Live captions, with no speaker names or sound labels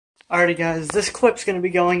Alrighty guys, this clip's going to be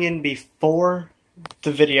going in before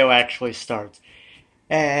the video actually starts.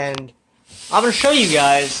 And I'm going to show you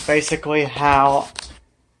guys basically how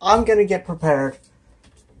I'm going to get prepared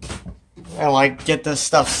and like get this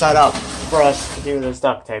stuff set up for us to do this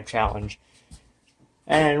duct tape challenge.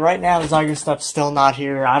 And right now Zygerstep's still not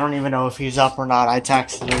here. I don't even know if he's up or not. I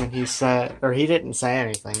texted him and he said, or he didn't say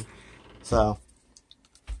anything. So,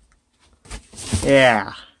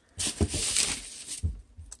 yeah.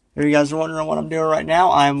 If you guys are wondering what I'm doing right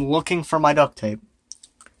now, I'm looking for my duct tape.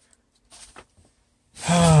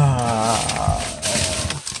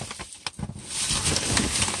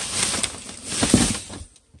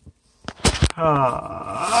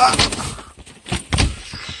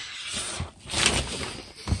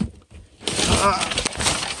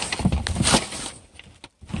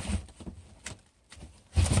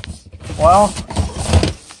 Well,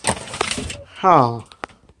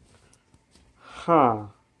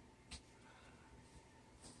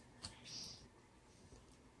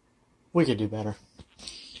 we could do better.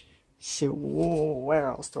 Let's see, where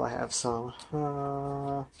else do I have some?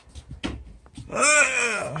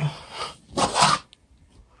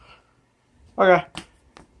 Okay.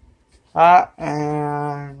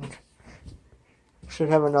 And should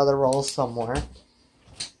have another roll somewhere.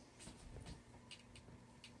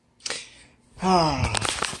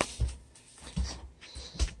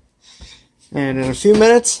 And in a few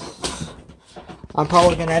minutes, I'm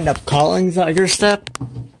probably going to end up calling Zygerstep,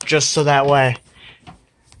 just so that way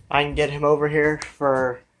I can get him over here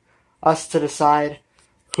for us to decide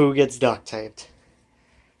who gets duct taped.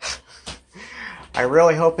 I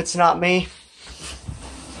really hope it's not me,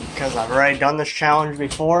 because I've already done this challenge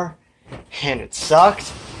before, and it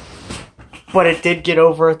sucked, but it did get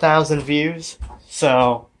over 1,000 views,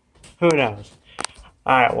 so who knows.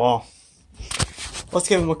 Alright, well, let's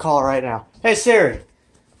give him a call right now. Hey Siri,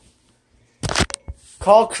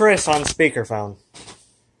 call Chris on speakerphone.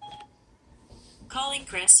 Calling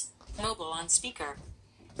Chris, mobile on speaker.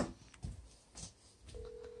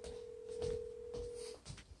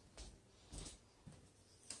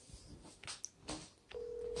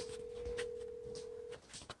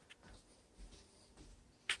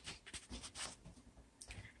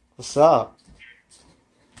 What's up?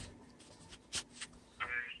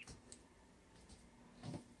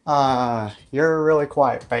 You're really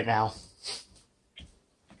quiet right now.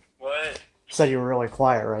 What? Said you were really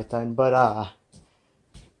quiet right then, but,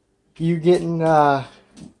 you getting,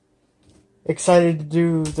 excited to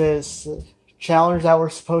do this challenge that we're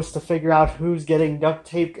supposed to figure out who's getting duct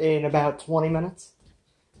taped in about 20 minutes?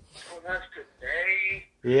 Oh, that's today?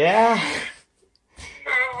 Yeah?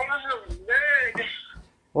 Oh, I'm so in bed.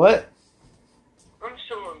 What? I'm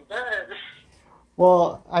so in bed.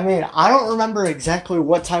 Well, I mean, I don't remember exactly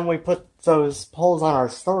what time we put those polls on our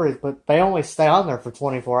stories, but they only stay on there for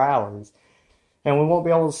 24 hours. And we won't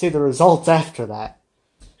be able to see the results after that.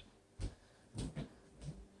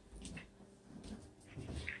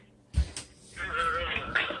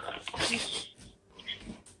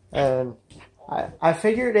 And I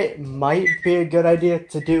figured it might be a good idea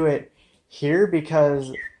to do it here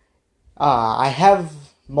because I have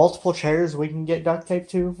multiple chairs we can get duct tape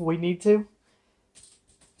to if we need to.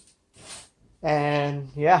 And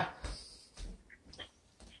yeah.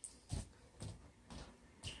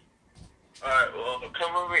 Alright, well,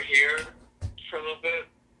 come over here for a little bit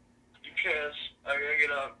because I gotta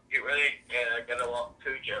get up, get ready, and I gotta walk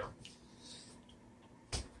Cujo.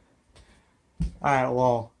 Alright,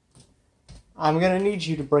 well, I'm gonna need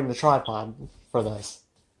you to bring the tripod for this.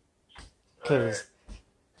 Because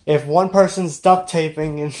if one person's duct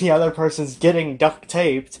taping and the other person's getting duct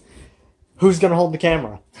taped, who's gonna hold the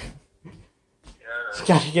camera? You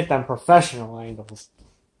gotta get them professional angles.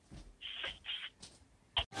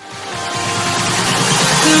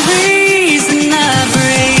 The reason I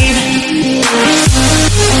breathe.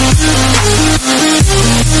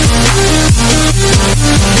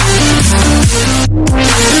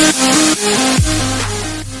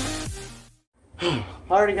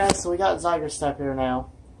 Alrighty guys, so we got Zygerstep here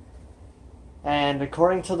now. And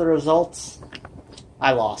according to the results,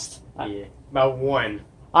 I lost. Yeah, about one.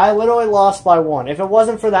 I literally lost by one. If it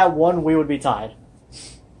wasn't for that one, we would be tied.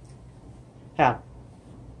 Yeah.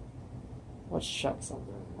 Let's shut something.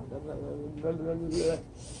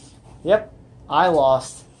 Yep, I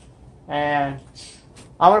lost. And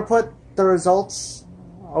I'm going to put the results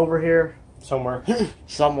over here Somewhere.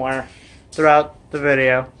 somewhere throughout the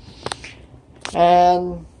video.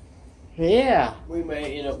 And yeah. We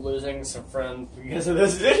may end up losing some friends because of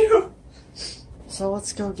this video. So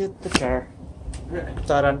let's go get the chair. Dun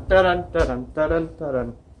dun dun dun dun dun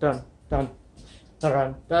dun dun dun.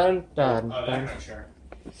 Dun, dun, dun, Oh, that dun. kind of chair.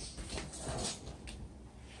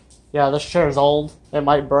 Yeah, this chair is old. It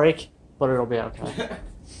might break, but it'll be okay.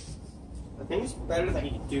 I think it's better that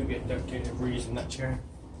you do get duct tape if we're using that chair.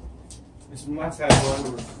 It's my fat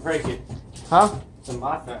one would break it. Huh? So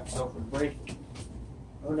my fat self would break it.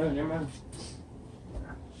 Oh no, never mind.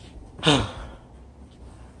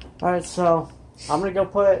 Alright, so I'm gonna go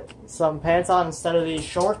put some pants on instead of these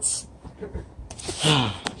shorts.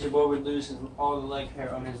 Your boy would lose all the leg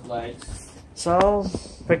hair on his legs. So,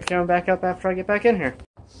 pick the camera back up after I get back in here.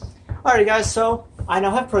 Alrighty guys, so I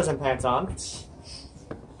now have prison pants on.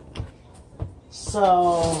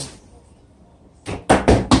 So,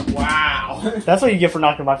 Wow. that's what you get for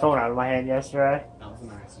knocking my phone out of my hand yesterday. That was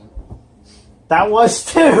an accident. That was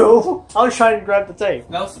too! I was trying to grab the tape.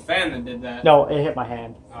 That was the fan that did that. No, it hit my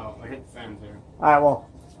hand. Oh, I hit the fan too. Alright, well,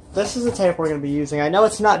 this is the tape we're going to be using. I know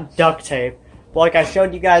it's not duct tape, but like I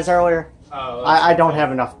showed you guys earlier, Oh, I don't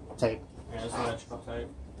have enough tape. Yeah, it's electrical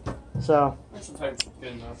tape. So, Electrical tape's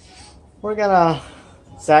good enough. we're gonna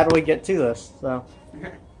sadly get to this. So,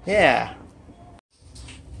 yeah.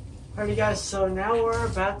 Alrighty guys, so now we're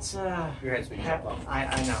about to Your head's being have, up.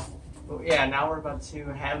 I know. But yeah, now we're about to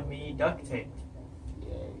have me duct tape.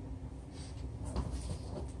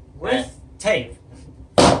 With tape.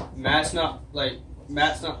 Matt's not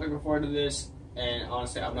looking forward to this, and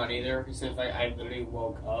honestly, I'm not either. Because in fact, I literally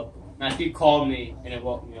woke up. Matthew called me, and it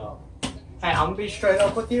woke me up. Hey, I'm gonna be straight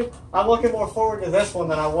up with you. I'm looking more forward to this one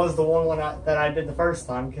than I was the one that I did the first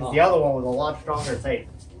time, because the other one was a lot stronger tape.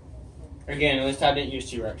 Again, at least I didn't use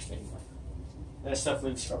T-Rex anymore. That stuff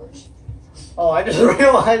leaves scars. Oh, I just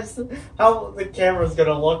realized how the camera's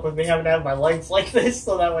gonna look with me having to have my legs like this,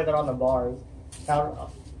 so that way they're on the bars. How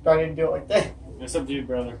do I need to do it like that? It's up to you,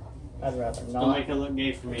 brother. I'd rather Don't not. make it look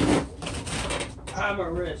gay for me. I'm a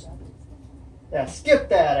wrist. Yeah, skip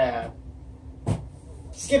that ad.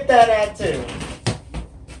 Skip that ad too.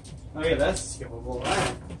 Oh yeah, that's skippable.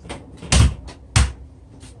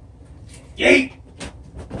 Yeet!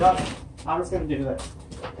 But I'm just gonna do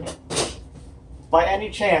this. By any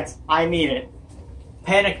chance, I need it.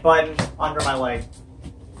 Panic button under my leg.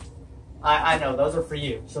 I know, those are for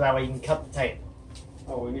you, so that way you can cut the tape.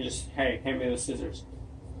 Oh, we can just, hey, hand me the scissors.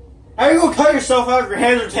 How are you gonna cut yourself out if your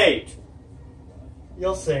hands are taped?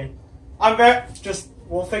 You'll see. I'm very,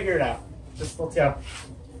 we'll figure it out. Just, let's go.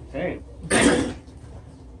 Hey.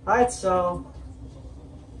 Alright, so,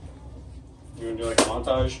 You gonna do like a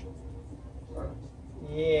montage?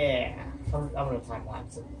 yeah. I'm gonna time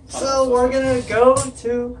lapse it. So, we're gonna go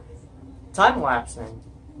to time lapsing.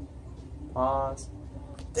 Pause.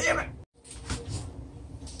 Damn it!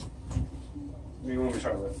 What do you want me to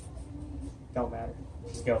start with? Don't matter.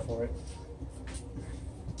 Just go for it.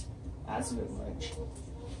 That's a bit much.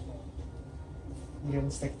 You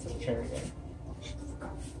didn't stick to the chair again.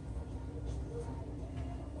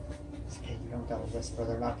 Okay, you don't gotta whisper.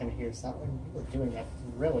 They're not gonna hear something. You were doing that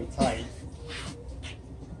really tight.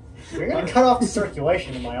 You're gonna cut off the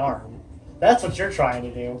circulation in my arm. That's what you're trying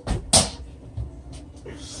to do.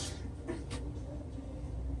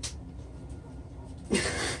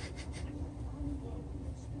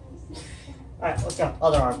 Alright, let's go.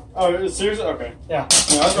 Other arm. Oh, seriously? Okay. Yeah.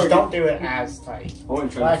 Yeah, I was Just don't do it as tight. I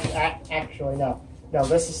wasn't Well, trying to, actually, no. No,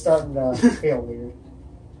 this is starting to feel weird.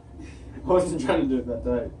 I wasn't trying to do it that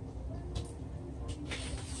tight.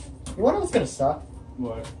 You wonder what's gonna suck?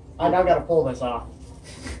 What? I now gotta pull this off.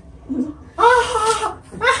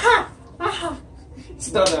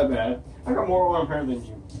 It's not that bad. I got more arm hair than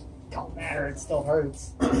you. Don't matter, it still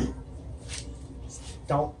hurts. Just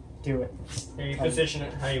don't do it. Here, you position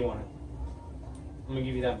it how you want it. I'm gonna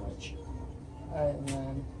give you that much. Alright, and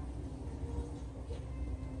then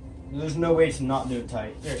There's no way to not do it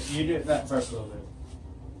tight. Here, you do that first a little bit.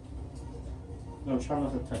 No, try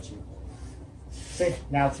not to touch you. see,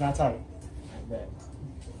 now it's not tight. I bet.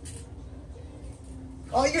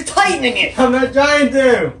 Oh, you're tightening it! I'm not trying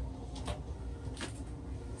to!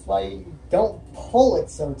 That's why you don't pull it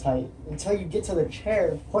so tight until you get to the chair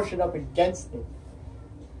and push it up against it.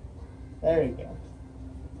 There you go.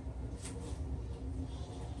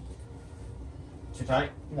 Too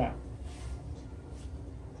tight? No.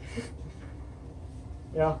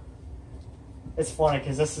 You know, it's funny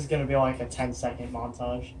because this is going to be like a 10-second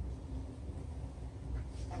montage.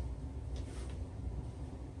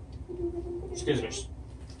 Scissors.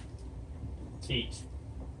 Teeth.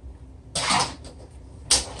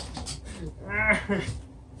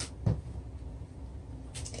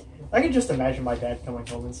 I can just imagine my dad coming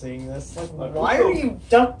home and seeing this. Like, why are you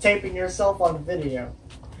duct taping yourself on video?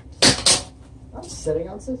 I'm sitting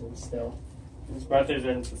on scissors still. His birthday's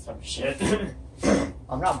into some shit.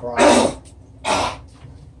 I'm not Brian.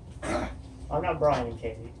 I'm not Brian and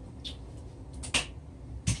Katie.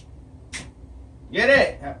 Get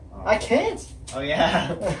it? I can't. Oh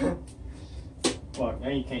yeah. Fuck, now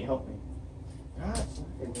you can't help me. God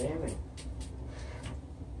fucking damn it.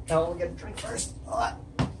 Now we'll get a drink first.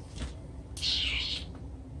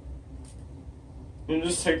 You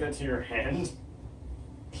just take that to your hand.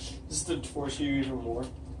 Just to force you even more.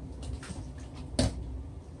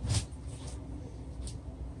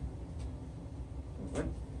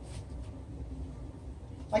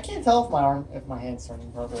 I can't tell if my hand's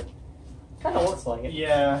turning purple. Kind of looks like it.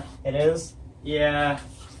 Yeah. It is. Yeah.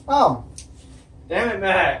 Damn it,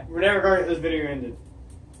 Matt. We're never going to get this video ended.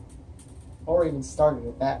 Or even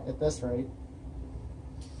started at this rate.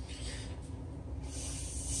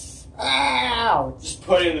 Ow! Just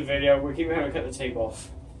put it in the video. We're keeping having to cut the tape off.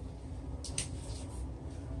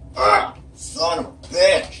 Son of a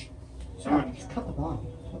bitch! Sorry. Just cut the bottom.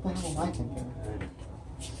 What the hell am I thinking?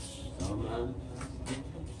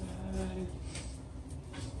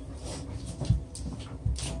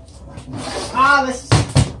 This is...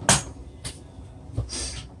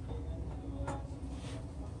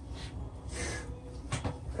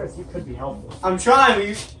 Chris, you could be helpful. I'm trying, but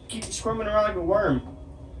you keep squirming around like a worm.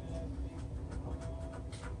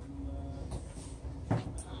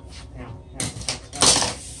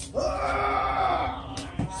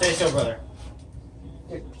 Stay still, brother.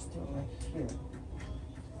 Dude, just do it right here.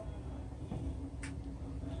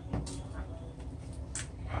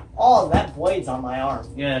 Oh, that blade's on my arm.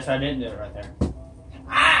 Yeah, so I didn't do it right there.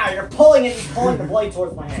 You're pulling it and pulling the blade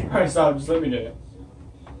towards my hand. Alright, stop. Just let me do it.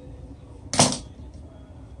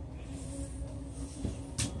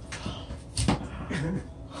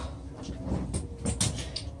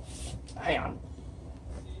 Hang on.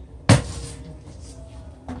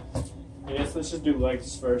 Yes, let's just do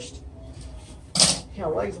legs first. Yeah,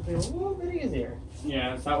 legs will be a little bit easier.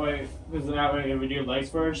 Yeah, it's that way, because that way if we do legs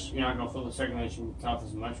first, you're not going to feel the circulation count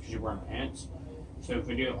as much because you're wearing pants. So if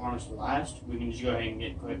we do arms last, we can just go ahead and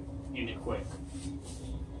get quick, end it quick.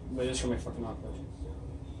 But this is going to be fucking awkward.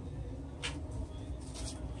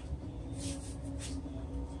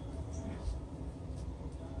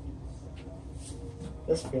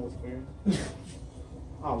 This feels weird.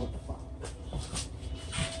 Oh, what the fuck?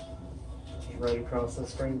 He's right across the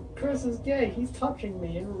screen. Chris is gay. He's touching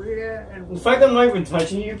me and The fact that I'm not even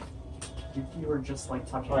touching you. You were just like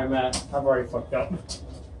touching Alright, me. Matt, I've already fucked up.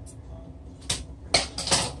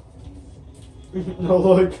 No,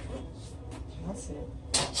 look. That's it.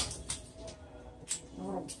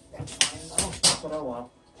 Oh, that's fine. I don't fuck what I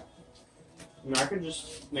want. I mean, I could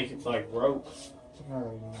just make it like rope. I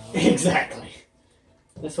already know. Exactly.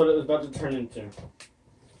 That's what it was about to turn into.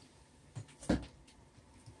 Dude,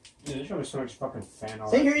 there's gonna be so much fucking fan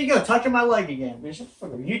art. See, here you go, touching my leg again. Man, shut the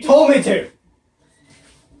fuck up. You told me to!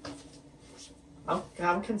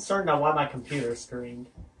 I'm concerned on why my computer screamed.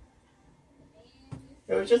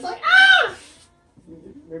 It was just like, ah!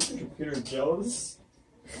 Maybe the computer jealous?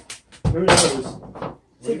 Who knows?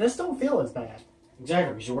 See, this don't feel as bad.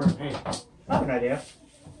 Exactly, because you're wearing pants. I have an idea.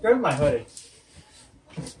 Grab my hoodie.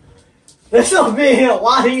 This will be a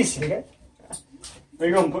lot easier. Are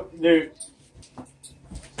you gonna put, dude?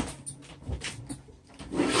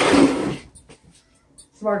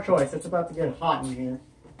 Smart choice. It's about to get hot in here.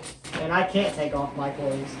 And I can't take off my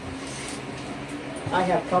clothes. I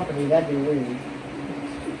have company. That'd be weird.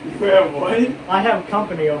 You have what? I have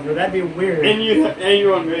company over. That'd be weird. And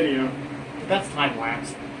you're on video. That's time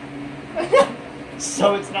lapse.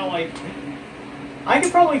 So it's not like I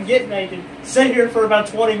could probably get naked, sit here for about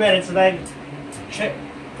 20 minutes, and then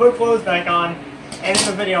put clothes back on. And in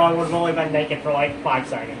the video, I would have only been naked for like 5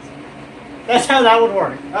 seconds. That's how that would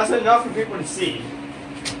work. That's enough for people to see.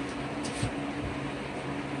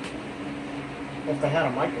 If they had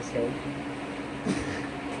a microscope.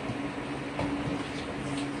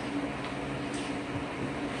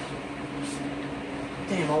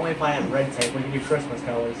 Damn, only if I had red tape, we could do Christmas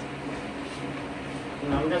colors.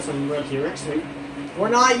 No, we got some real T-Rex tape. We're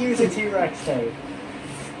not using T-Rex tape.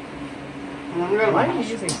 Why are you I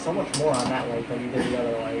using so much more on that leg than you did the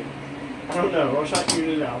other leg? don't know. I'll shot you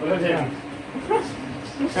it out, but I didn't.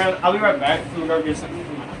 And I'll be right back. We'll go get something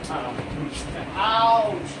from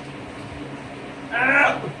ouch!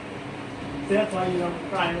 Ow! See, that's why you don't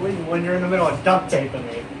cry when you're in the middle of duct taping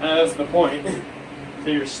me. That's the point. So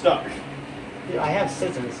you're stuck. Dude, I have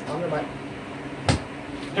scissors under my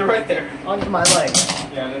They're right there. under my leg.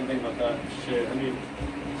 Yeah, I didn't think about that. Shit, I mean,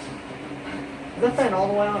 Is that fan all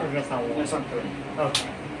the way on or just on one? that's not good. Okay.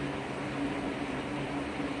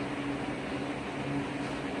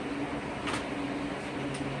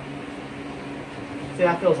 See,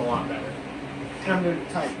 that feels a lot better. Time to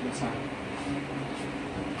tight this time.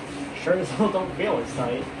 Sure as hell don't feel as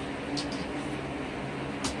tight.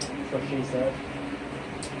 That's what she said.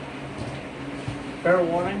 Fair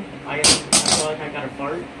warning, I feel like I got a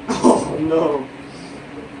fart. Oh no.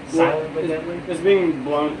 Silent but deadly. It's being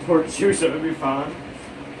blown towards you, so it'll be fine.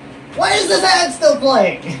 Why is this ad still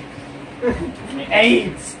playing?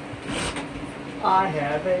 AIDS! I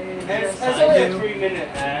have AIDS. Yes, That's I only do. a 3-minute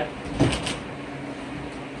ad.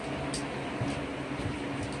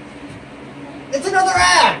 It's another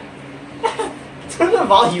ad! Turn the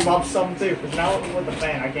volume up some too, because now with the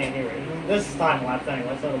fan I can't hear it. This is time lapse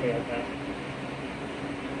anyway, so it'll be okay.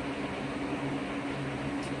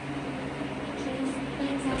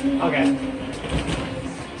 Okay.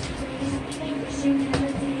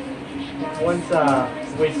 Once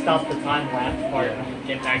we stop the time lapse part and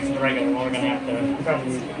get back to the regular one, we're gonna have to turn the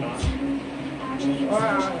music on.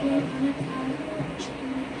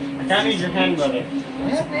 I can't need your hand, brother.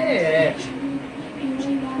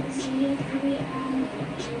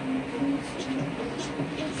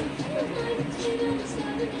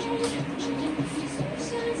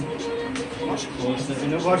 Much closer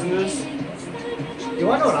than it was in this. You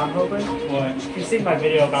wanna know what I'm hoping? What? You've seen my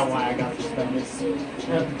video about why I got suspended.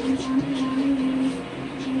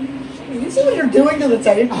 You see what you're doing to the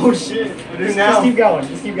tape? Oh shit. I do Just now. keep going.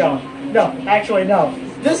 Just keep going. No, actually, no.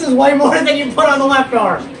 This is way more than you put on the left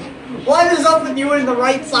arm. What is up with you in the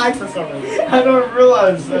right side for some reason? I don't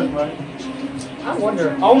realize that, man. I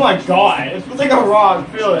wonder. Oh my god. It feels like a rod.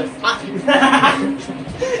 Feel it.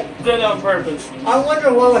 Did it on purpose. I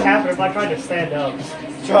wonder what would happen if I tried to stand up.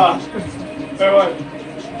 Try. Wait, what?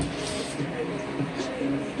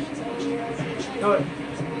 Do it.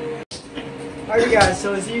 Alright, guys.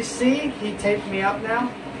 So as you see, he taped me up now.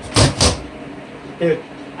 Dude,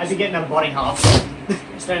 I'd be getting a bunny hop.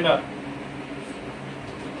 Stand up.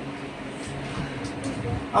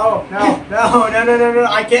 Oh no!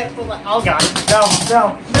 I can't pull that. Oh god!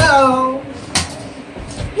 No!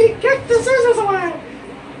 He kicked the scissors away.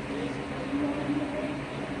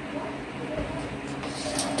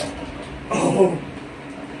 Oh.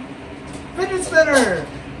 Fidget spinner.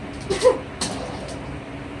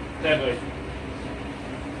 Deadly.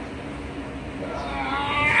 Oh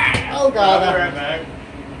I'll be god! right back.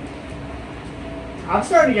 I'm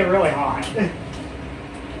starting to get really hot.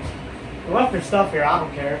 You left your stuff here. I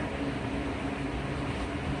don't care.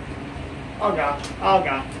 Oh god! Oh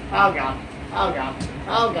god! Oh god! Oh god!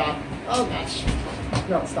 Oh god! Oh gosh!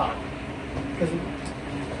 No, stop. Because.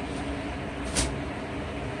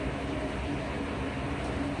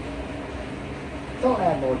 Don't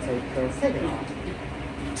add more tape, Chris. Take it off.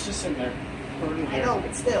 It's just in there. I know,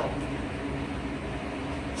 but still.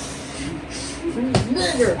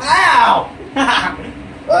 Nigger! Ow!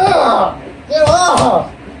 Ugh! Get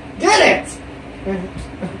off! Get it!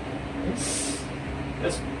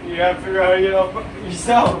 You gotta figure out how to get off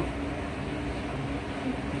yourself.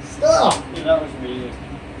 Stop! Yeah, that was me.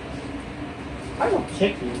 I will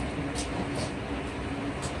kick you.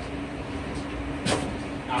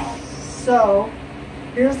 Ow. So,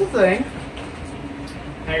 here's the thing.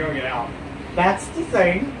 How you gonna get out? That's the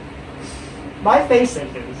thing. My face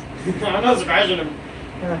itches. I'm not scratching him.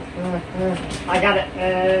 I got it.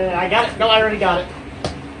 I got it. No, I already got it.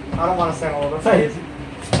 I don't want to say all over the face.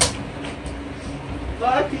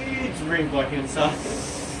 Lucky. It's ring lucky and stuff.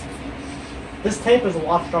 This tape is a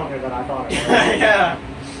lot stronger than I thought it was. Yeah.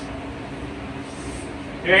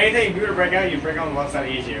 If anything, if you were to break out, you break out on the left side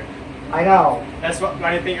easier. I know. That's what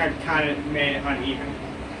I think. I kind of made it uneven.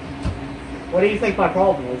 What do you think my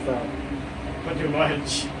problem is, though? But too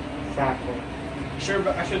much. Exactly. Sure,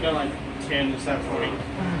 but I should have done like 10 instead of 20.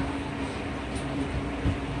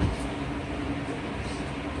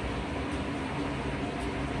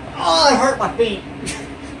 Oh, it hurt my feet.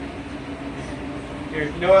 Here,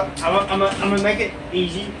 you know what? I'm gonna make it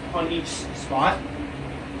easy on each spot,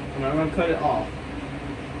 and I'm gonna cut it off.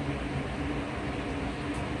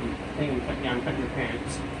 I think I'm cutting your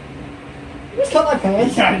pants. You just cut my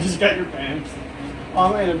pants. Yeah, I just got your pants.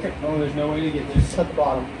 Oh man, oh, there's no way to get this. Cut the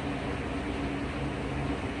bottom.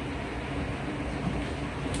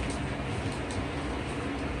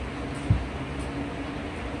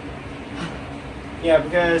 Yeah,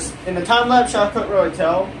 because in the time lapse shot, I couldn't really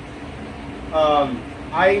tell.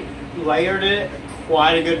 I layered it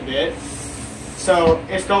quite a good bit, so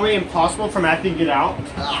it's gonna be impossible for Matt to get out.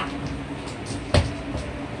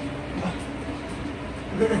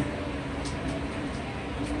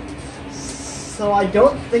 So I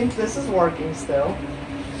don't think this is working still.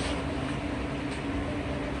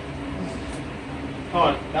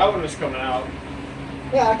 Oh, that one was coming out.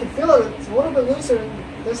 Yeah, I can feel it. It's a little bit looser.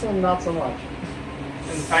 This one, not so much.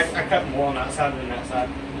 In fact, I cut more on that side than that side.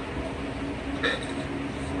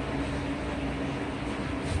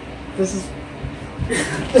 This is.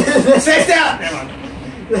 Stay down! Come on.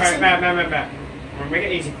 Alright, Matt. I'm gonna make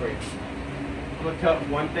it easy for you. I'm gonna cut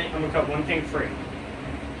one thing free.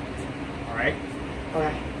 Alright?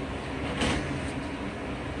 Okay.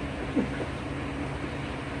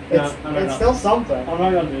 No, It's, no, it's no. still something. I'm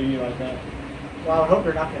not gonna do you like that. Well, I hope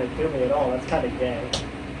you're not going to do me at all. That's kind of gay.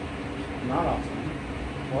 Not awesome.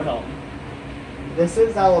 Or Dalton. This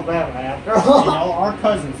is Alabama, after Y'all all. are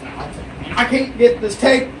cousins now. And I can't get this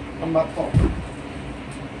tape. I'm about to fall.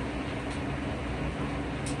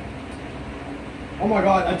 Oh my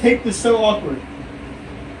god, I tape this so awkward.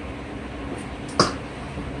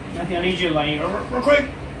 Matthew, I need you to lay over real quick.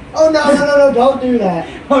 Oh, no, don't do that.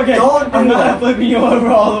 Okay, Don't do I'm not that. flipping you over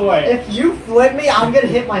all the way. If you flip me, I'm going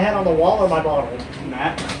to hit my head on the wall or my bottle.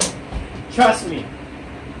 Matt, trust me.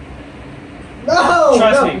 No!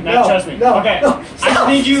 Trust no, me, Matt, no, trust me. No, Okay, no, I stop. just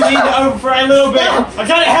need you to lean over for a little bit. Stop. I'm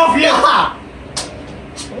trying to help you. Stop.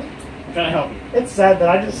 I'm trying to help you. It's sad that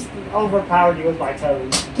I just overpowered you with my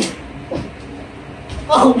toes.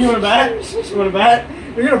 Oh, You want a bat? You want a bat?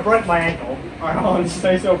 You're going to break my ankle. Alright, hold on, just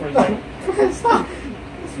stay still for a second. Stop.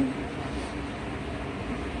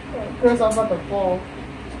 Chris, I'm about to fall.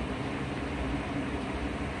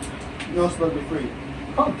 You're supposed to be free.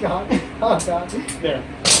 Oh, God. Oh, God. There.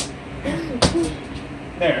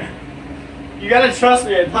 There. You gotta trust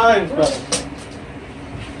me at times, brother.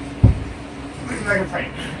 Make a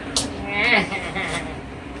prank.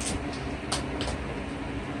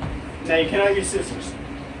 Now you cannot use scissors.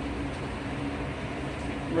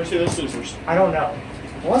 Where's the other scissors? I don't know.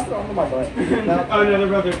 What's the under my butt? No. Oh no, they're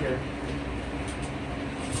both up here.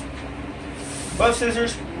 Both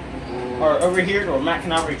scissors are over here or Matt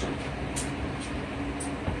cannot reach them.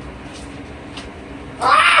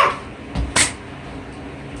 Ah!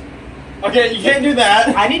 Okay, you can't do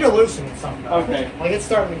that. I need to loosen something. Though. Okay. Like it's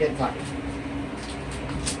starting to get tight.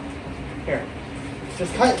 Here.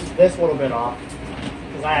 Just cut this little bit off.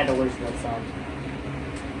 Because I had to loosen it some.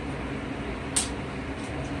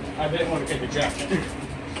 I didn't want to take the jacket.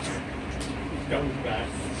 Go back.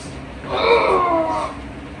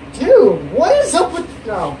 Dude, what is up with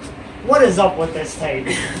no? What is up with this tape?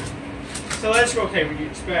 So let's go. Okay, what do you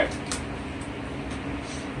expect?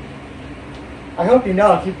 I hope you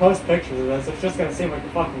know if you post pictures of this, it's just gonna seem like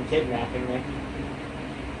you're fucking kidnapping me.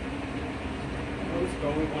 What's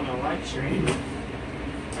going on a live stream?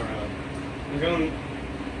 Alright. We're going.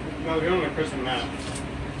 No, we're going to Chris and Matt.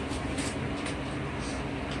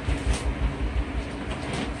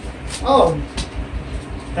 Oh,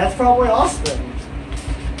 that's probably Austin.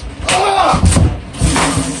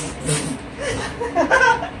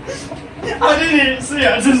 I didn't even see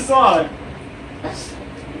it. I just saw it.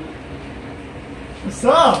 What's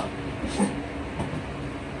up?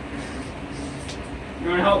 You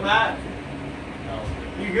want to help Matt?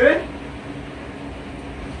 No. You good?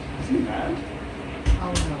 Is he mad?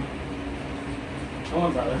 Oh no. Come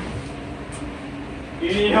on, brother.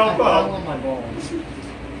 You need help I fell up. on my balls.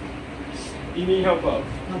 You need help up.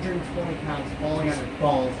 120 pounds falling on your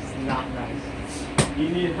balls is not nice. You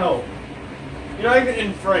need help. You're not even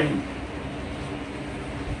in frame.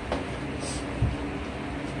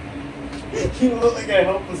 You look like a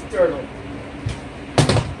helpless turtle.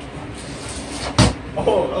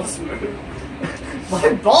 Oh, that was smooth.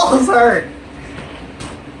 My balls hurt!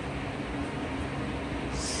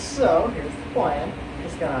 So, here's the plan.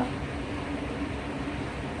 Just gonna...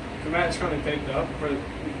 So Matt's currently taped up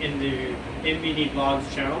in the MBD Vlogs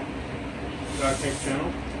channel. Duct tape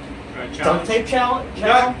channel. Duct Challenge. tape challenge?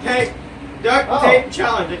 Duct tape. Duct Oh. tape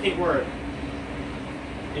challenge. I can't word.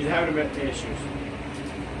 He's having a bit of issues.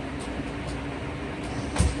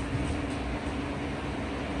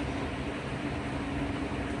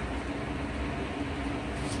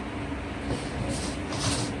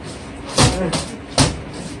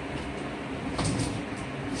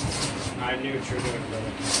 I knew what you were doing,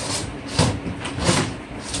 brother.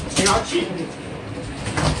 You're not cheating.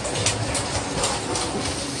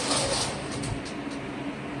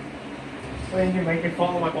 Wait, you make me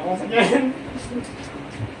fall on my balls again?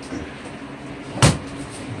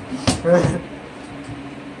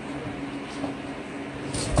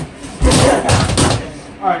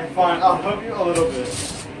 Alright, fine. I'll help you a little bit.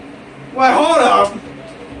 Wait, hold up!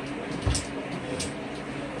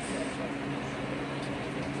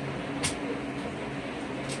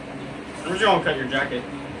 Where'd you want to cut your jacket?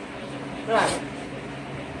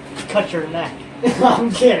 Cut your neck.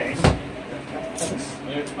 I'm kidding.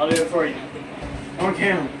 I'll do it for you. On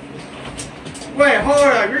camera. Wait, hold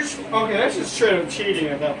up. Okay, that's just straight up cheating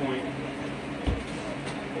at that point.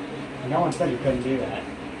 No one said you couldn't do that.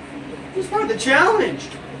 It's part of the challenge.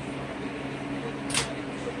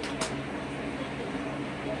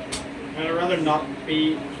 And I'd rather not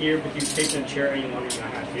be here with you taking a chair any longer than I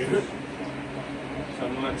have to. So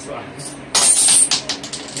I'm not slacks.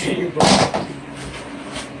 You broke.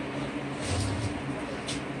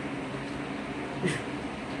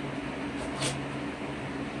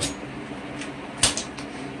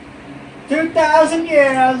 2,000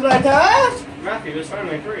 years later. Matthew, it's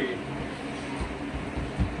finally free.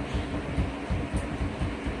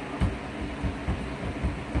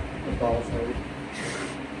 The ball's hurt.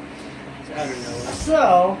 I don't know.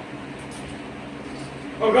 So,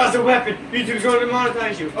 Oh god, it's a weapon! YouTube's going to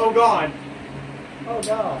monetize you! Oh god! oh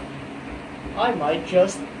god, I might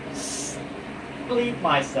just sleep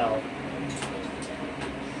myself.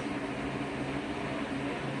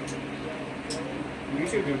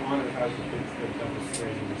 YouTube can monetize the things that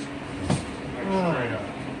demonstrations. Like straight up.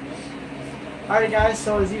 Alright guys,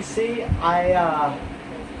 so as you see,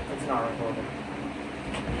 it's not recording.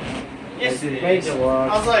 Yes, it Made is. it I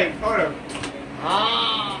work. was like, hold up.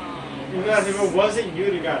 Ah! Because if it wasn't,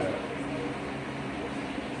 you'd have got it.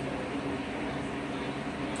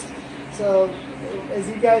 So, as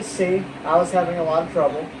you guys see, I was having a lot of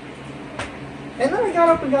trouble. And then I got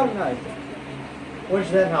up and got a knife. Which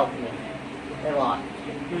then helped me. A lot.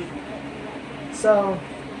 So,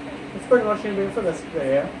 that's pretty much going to be it for this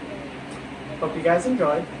video. Hope you guys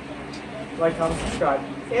enjoyed. Like, comment, subscribe.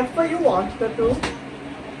 If you want to.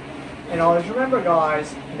 And always remember,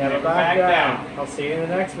 guys, never back down. I'll see you in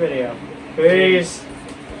the next video. Peace.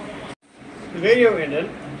 The video ended,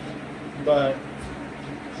 but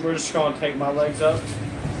we're just going to take my legs up.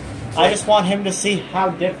 I just want him to see how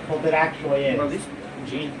difficult it actually Bro, is. these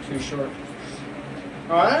jeans too short.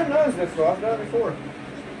 Oh, I didn't know it was this low. I've done it before.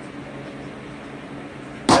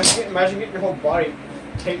 Imagine getting your whole body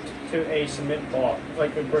taped to a cement wall,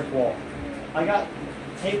 like a brick wall. I got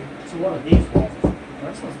taped to one of these walls.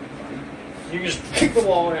 That sounds fun. You just kick the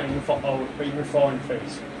wall in and you fall. Oh, but you would fall in your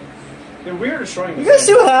face. Then we are destroying You this. guys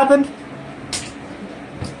see what happened?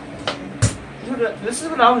 This is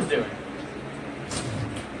what I was doing.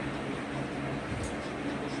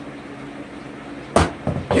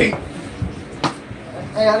 Hey,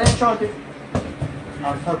 I didn't show it.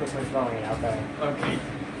 I was purposely throwing it out there. Okay.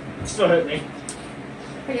 Still hit me.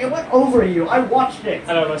 Hey, it went over you. I watched it.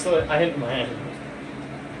 I know, but still, I hit it in my hand.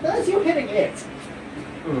 That's you hitting it.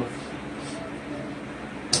 Oof.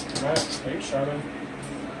 Right? Are you sharpening?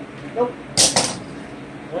 Nope.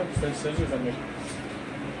 What? There's scissors on me.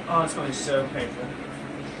 Oh, it's going to be so painful.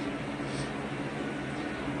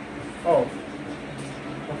 Oh.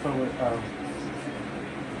 What's over with,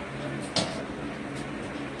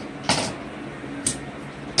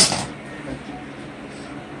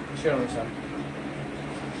 Shit on the side.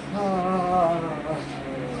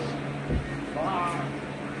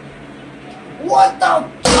 What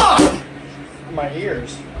the fuck? My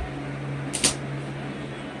ears.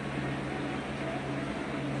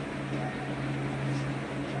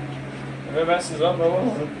 If it messes up, I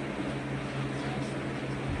will.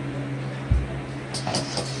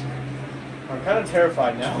 I'm kind of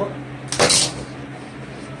terrified now.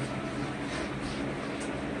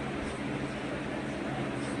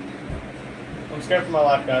 I'm scared for my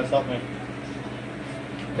life, guys. Help me.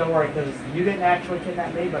 Don't worry, because you didn't actually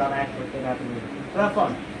kidnap me, but I'm actually kidnapping you. So have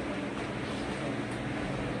fun.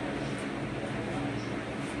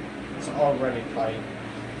 It's already tight.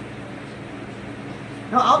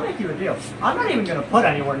 No, I'll make you a deal. I'm not even going to put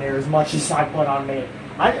anywhere near as much as I put on me.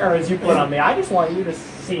 Or as you put on me. I just want you to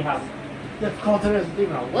see how difficult it is,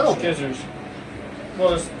 even a little bit. Scissors. Well,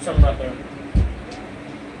 there's some right there.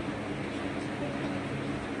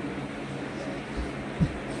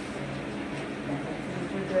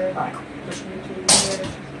 Alright.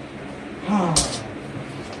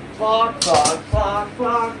 Fuck, fuck, fuck,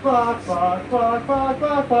 fuck, fuck, fuck, fuck, fuck,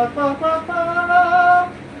 fuck, fuck, fuck, fuck,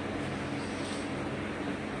 fuck.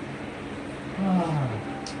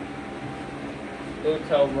 Look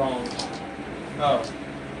how wrong. Oh.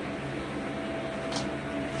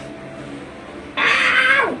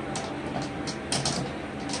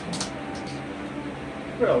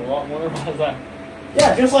 You're a lot more about that.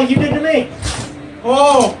 Yeah, just like you did to me.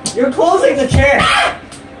 Oh! You're closing the chair.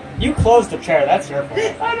 You closed the chair. That's your fault.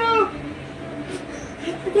 I know!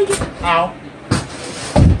 Ow.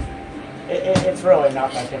 It's really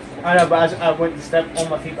not that difficult. I know, but I went to step on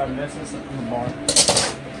my feet by misses on the bar.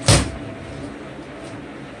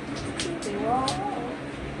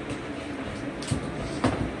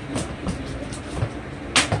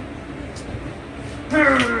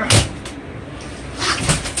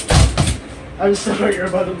 I'm still got your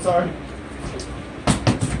butt, I'm sorry.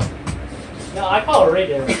 No, I call a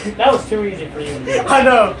redo. That was too easy for you to do. I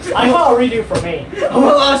know. I call a redo for me. I'm a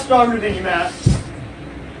lot stronger than you, Matt.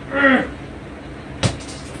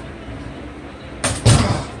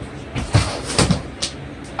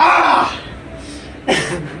 Ah!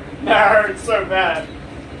 That hurts so bad.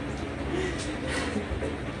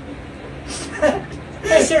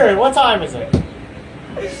 Hey Siri, what time is it?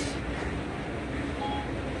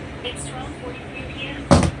 It's 12:43 p.m.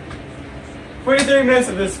 23 minutes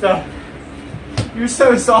of this stuff. You're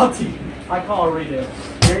so salty. I call a redo.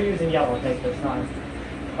 You're using yellow tape this time.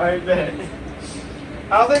 I bet.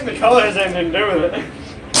 I don't think the color has anything to do with it.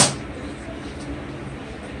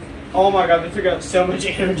 Oh my god, they took out so much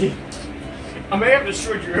energy. I may have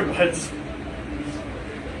destroyed your earbuds.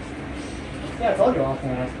 Yeah, I told you I was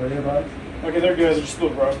going to ask for earbuds. Okay, they're good, they're still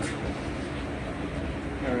broke.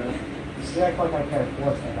 Not really. You act like I care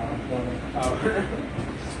for it on for me. Oh.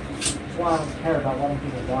 That's why I don't care about letting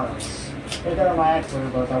people borrow them. If they were my actual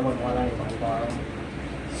earbuds, I wouldn't let anybody borrow them.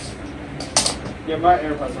 Yeah, my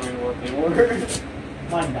AirPods don't even work anymore.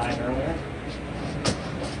 Mine died earlier.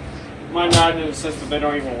 Mine died in the sense that they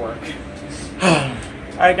don't even work.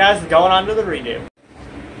 Alright guys, going on to the redo.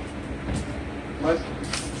 What?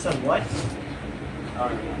 So what? I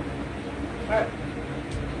don't know. Alright.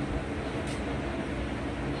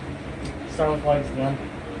 Start with legs again.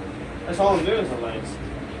 That's all I'm doing is the legs.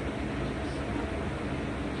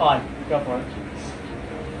 Fine, go for it.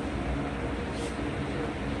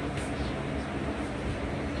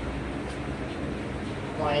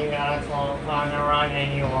 Why you got a clone on the run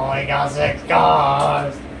and you only got 6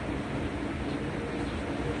 cars?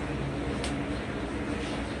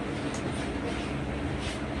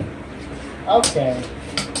 Okay.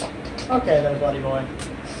 Okay there, buddy boy.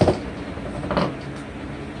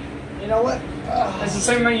 You know what? It's the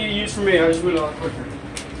same thing you used for me, I just went a lot quicker.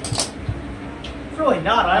 It's really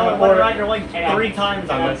not. I only went around your leg 3 times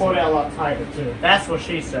on this. I pulled it a lot tighter too. That's what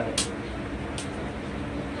she said.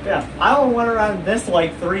 Yeah, I only went around this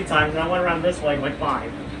leg 3 times, and I went around this leg like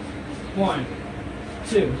 5. 1,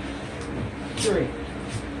 2, 3,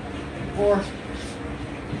 4,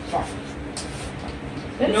 5.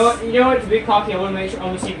 You know what? You know what? To be cocky, I want to make sure I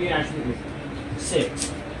want to see if you can actually do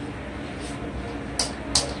 6.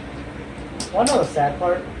 Well, I know the sad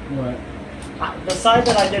part. What? The side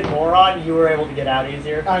that I did more on, you were able to get out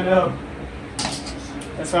easier. I know.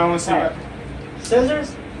 That's what I want to see. Alright.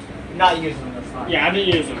 Scissors, not using them this time. Yeah, I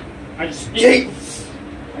didn't use them. I just yeet.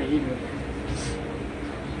 I eat them.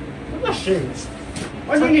 What are my shoes?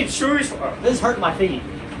 What do you need shoes for? This hurt my feet.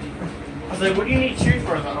 I was like, what do you need shoes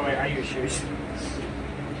for? I thought, oh wait, I use shoes.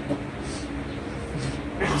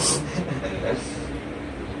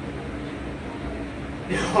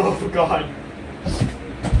 Oh god.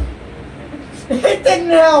 It didn't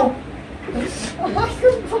help! I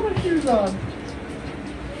couldn't put my shoes on.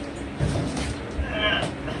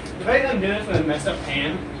 The fact I'm doing this with a messed up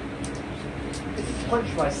hand. Just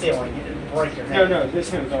punched my ceiling, you didn't break your No, head. no, this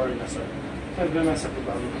hand's already messed up. It's been messed up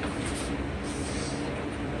above me.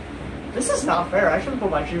 This is not fair. I should have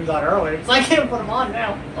put my shoes on earlier. Because I can't put them on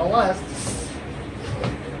now. Unless.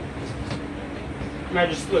 Now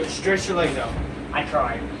just look, stretch your legs out. I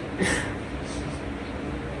tried.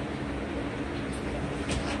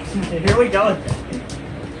 Here we go.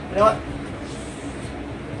 You know what?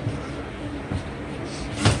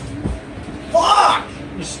 Fuck!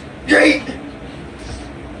 Great!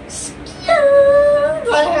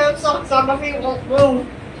 I have socks on my feet, won't move.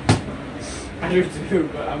 I do too,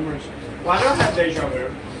 but I'm rich. Well, I don't have deja vu.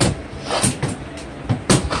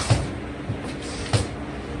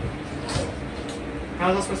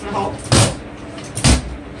 How's that supposed to help?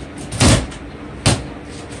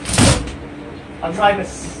 I'm trying to.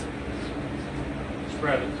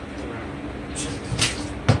 Spread it around.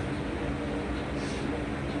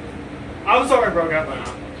 I was already broke out by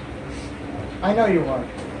now. I know you are.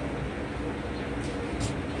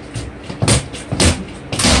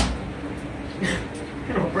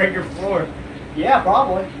 It'll break your floor. Yeah,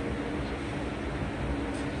 probably.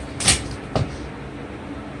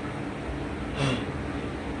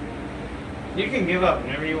 You can give up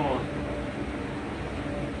whenever you want.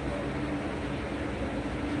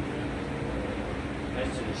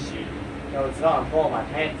 That's just shit. No, it's not. I'm pulling my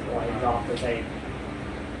pants legs off the tape.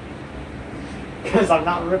 Because I'm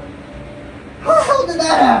not ripping. How the hell did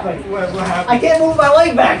that happen? What happened? I can't move my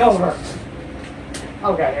leg back over.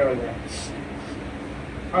 Okay, here we go.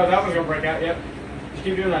 Oh, that one's gonna break out, yep. Just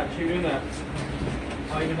keep doing that, keep doing that.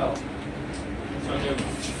 I'll even help. So I'm doing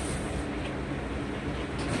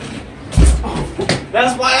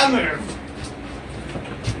That's why I moved.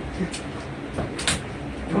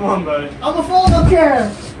 Come on, buddy. I'm a fold-up chair.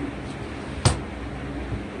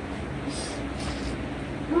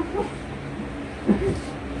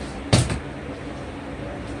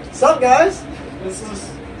 What's up, guys? This is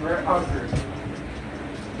very awkward.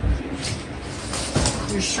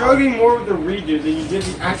 You're struggling more with the redo than you did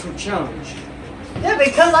the actual challenge. Yeah,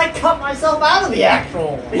 because I cut myself out of the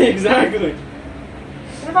actual one. Exactly. And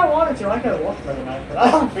if I wanted to, I could have walked for the night, but I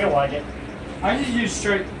don't feel like it. I just use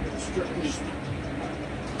straight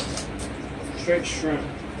shrimp.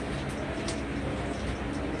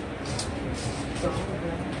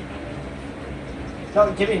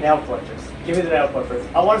 No, give me nail clippers. Give me the nail clippers.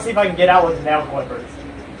 I want to see if I can get out with the nail clippers.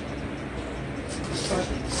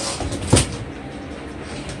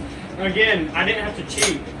 Again, I didn't have to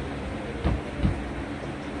cheat.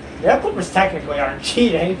 Nail clippers technically aren't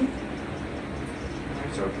cheating.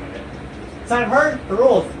 It's okay. So I've heard the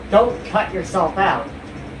rules. Don't cut yourself out.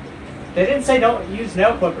 They didn't say don't use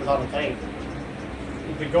nail clippers on the tape.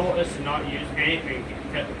 The goal is to not use anything to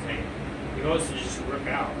cut the tape. The goal is to just rip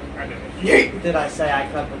out. Did I say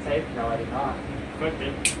I cut the tape? No, I did not. Clipped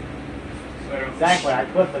it. So Exactly, I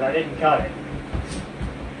clipped it. I didn't cut it.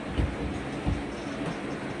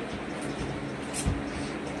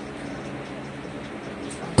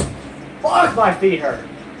 Fuck, my feet hurt.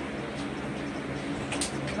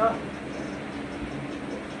 Oh.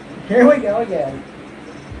 Here we go again.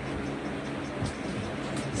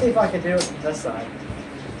 See if I can do it from this side.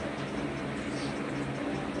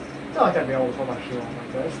 I feel like I'd be able to put my shoe on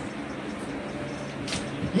like this.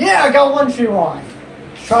 Yeah, I got one shoe on.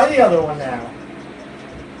 Let's try the other one now.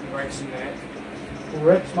 breaks the neck.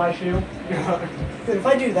 Rips my shoe. Dude, if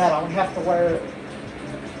I do that, I'm gonna have to wear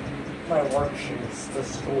my work shoes to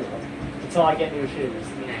school until I get new shoes.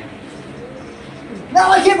 Now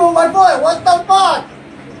I can't move my foot. What the fuck?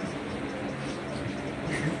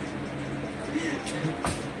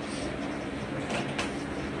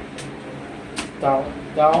 Don't.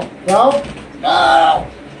 No!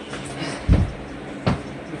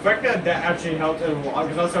 The fact that that actually helped a lot,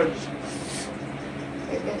 because I started.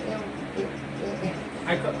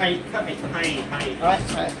 I cut a tiny. I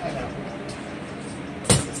know.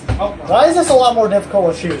 Oh, Why is this a lot more difficult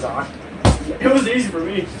with shoes on? it was easy for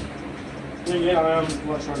me. Yeah, I'm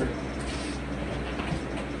much harder.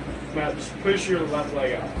 Now, just push your left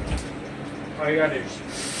leg out. All you gotta do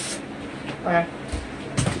is. Okay.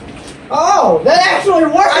 Oh, that actually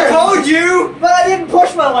worked! I told you! But I didn't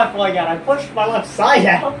push my left leg out. I pushed my left side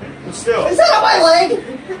out. But still. Is that on my leg?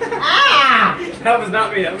 Ah! That was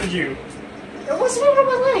not me, that was you. It wasn't even on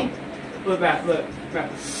my leg. Look back, look.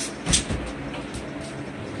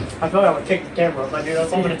 I feel like I'm gonna kick the camera if I do that,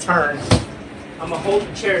 so I'm gonna turn. I'm gonna hold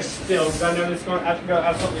the chair still because I know this is going to go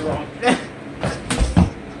absolutely wrong.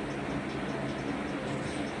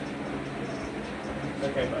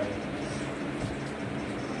 Okay, buddy.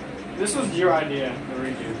 This was your idea, the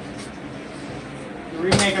redo. The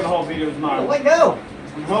remake of the whole video was mine. Let go!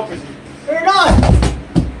 I'm helping you. You're not!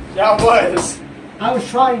 Yeah, I was. I was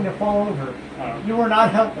trying to fall over. Oh. You were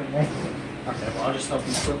not helping me. Okay, well, I'll just help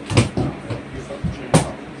you flip. You flip the chair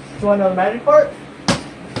off. Do you want to know the magic part?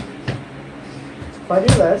 If I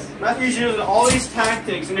do this... Matthew's using all these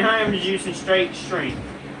tactics, and now I'm just using straight strength.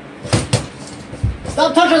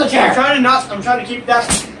 Stop touching the chair! I'm trying to keep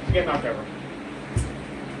that from getting knocked over.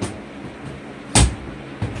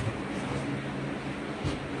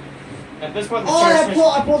 At this point, the Oh, chair's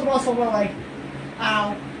I pulled the muscle with my leg.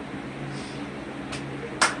 Ow.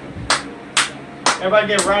 Everybody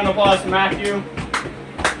give a round of applause to Matthew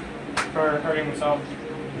for hurting himself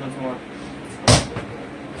once more.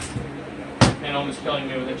 And almost killing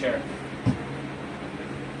me with a chair.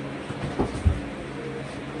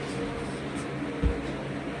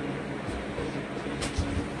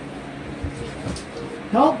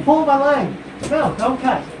 Don't pull my leg. No, don't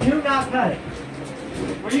cut. Do not cut it.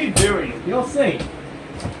 What are you doing? You'll see.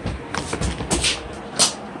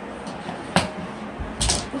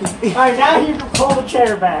 Alright, now you can pull the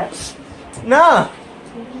chair back. No!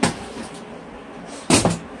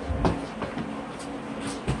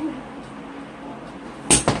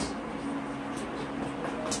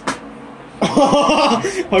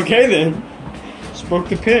 Okay then. Just broke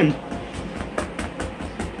the pin.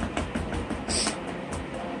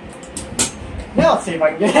 Now let's see if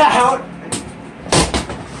I can get out.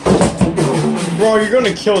 Bro, you're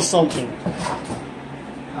gonna kill something.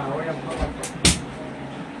 We're gonna put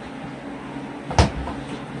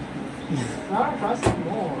Alright, try some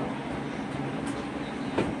more.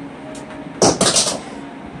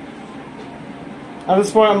 At this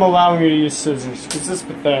point, I'm allowing you to use scissors, because this is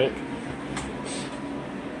pathetic.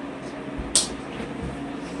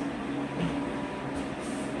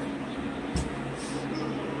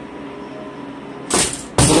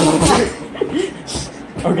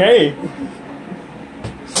 Okay.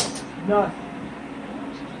 No.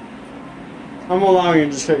 I'm allowing you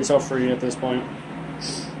to just set yourself free at this point.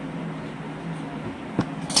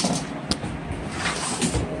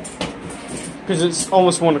 Because it's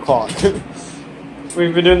almost 1 o'clock.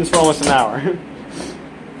 We've been doing this for almost an hour.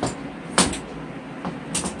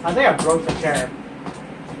 I think I broke the chair.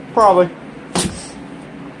 Probably.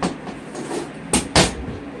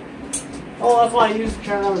 Oh, that's why I used the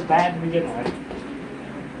chair that was bad to begin with.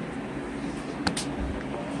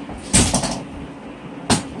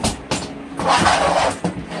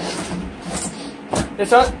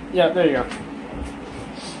 It's up? Yeah, there you go.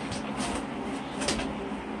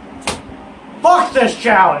 Fuck this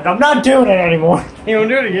challenge! I'm not doing it anymore. You wanna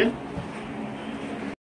do it again?